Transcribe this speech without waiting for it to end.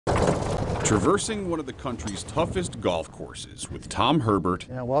Traversing one of the country's toughest golf courses with Tom Herbert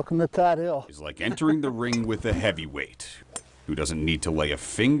welcome to Todd Hill. is like entering the ring with a heavyweight who doesn't need to lay a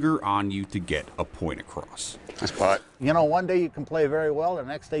finger on you to get a point across. Nice putt. You know, one day you can play very well, the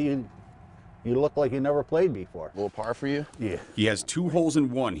next day you look like you never played before. A little par for you? Yeah. He has 2 holes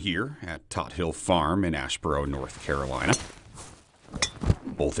in 1 here at Todd Hill Farm in Asheboro, North Carolina.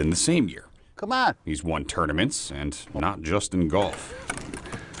 Both in the same year. Come on. He's won tournaments, and not just in golf.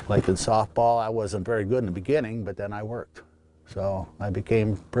 Like in softball, I wasn't very good in the beginning, but then I worked. So I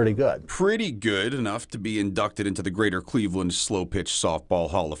became pretty good. Pretty good enough to be inducted into the Greater Cleveland Slow Pitch Softball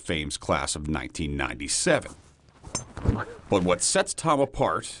Hall of Fame's class of 1997. But what sets Tom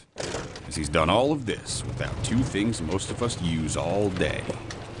apart is he's done all of this without 2 things most of us use all day.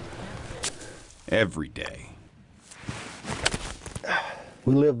 Every day.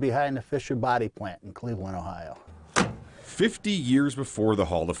 We live behind the Fisher Body Plant in Cleveland, Ohio. 50 years before the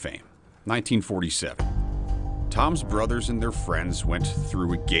Hall of Fame, 1947. Tom's brothers and their friends went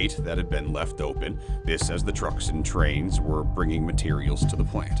through a gate that had been left open, this as the trucks and trains were bringing materials to the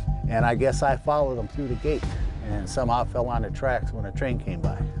plant. And I guess I followed them through the gate and somehow fell on the tracks when a train came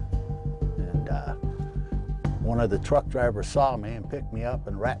by. And one of the truck drivers saw me and picked me up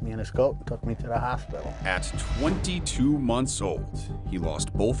and wrapped me in his coat and took me to the hospital. At 22 months old, he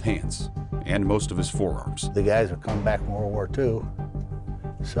lost both hands and most of his forearms. The guys were coming back from World War II,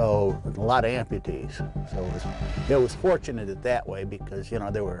 so a lot of amputees. So it was fortunate that way because, you know,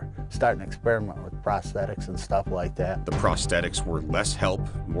 they were starting to experiment with prosthetics and stuff like that. The prosthetics were less help,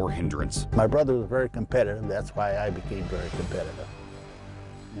 more hindrance. My brother was very competitive. That's why I became very competitive.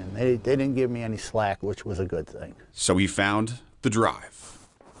 And they didn't give me any slack, which was a good thing. So he found the drive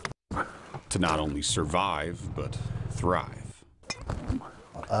to not only survive, but thrive.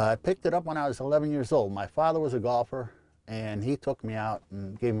 I picked it up when I was 11 years old. My father was a golfer, and he took me out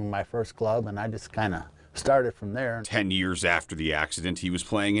and gave me my first club, and I just kind of started from there. 10 years after the accident, he was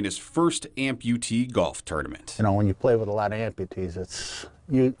playing in his first amputee golf tournament. You know, when you play with a lot of amputees, it's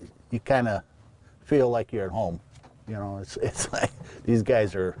you kind of feel like you're at home. You know, it's like these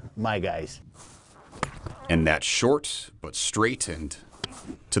guys are my guys. And that short but straight and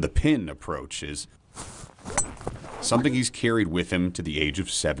to the pin approach is something he's carried with him to the age of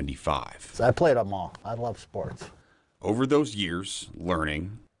 75. So I played them all. I love sports. Over those years,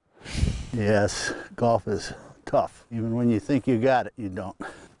 learning. Yes, golf is tough. Even when you think you got it, you don't.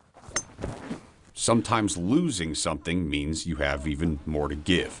 Sometimes losing something means you have even more to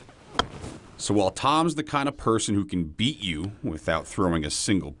give. So while Tom's the kind of person who can beat you without throwing a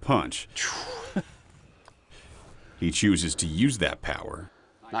single punch, he chooses to use that power.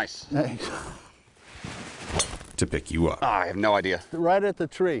 Nice. To pick you up. I have no idea. Right at the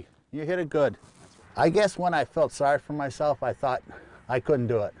tree. You hit it good. I guess when I felt sorry for myself, I thought I couldn't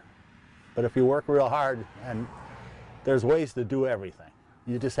do it. But if you work real hard, and there's ways to do everything,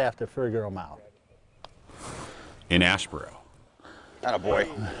 you just have to figure them out. In Asheboro. Attaboy.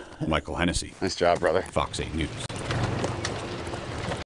 Michael Hennessy. Nice job, brother. Fox 8 News.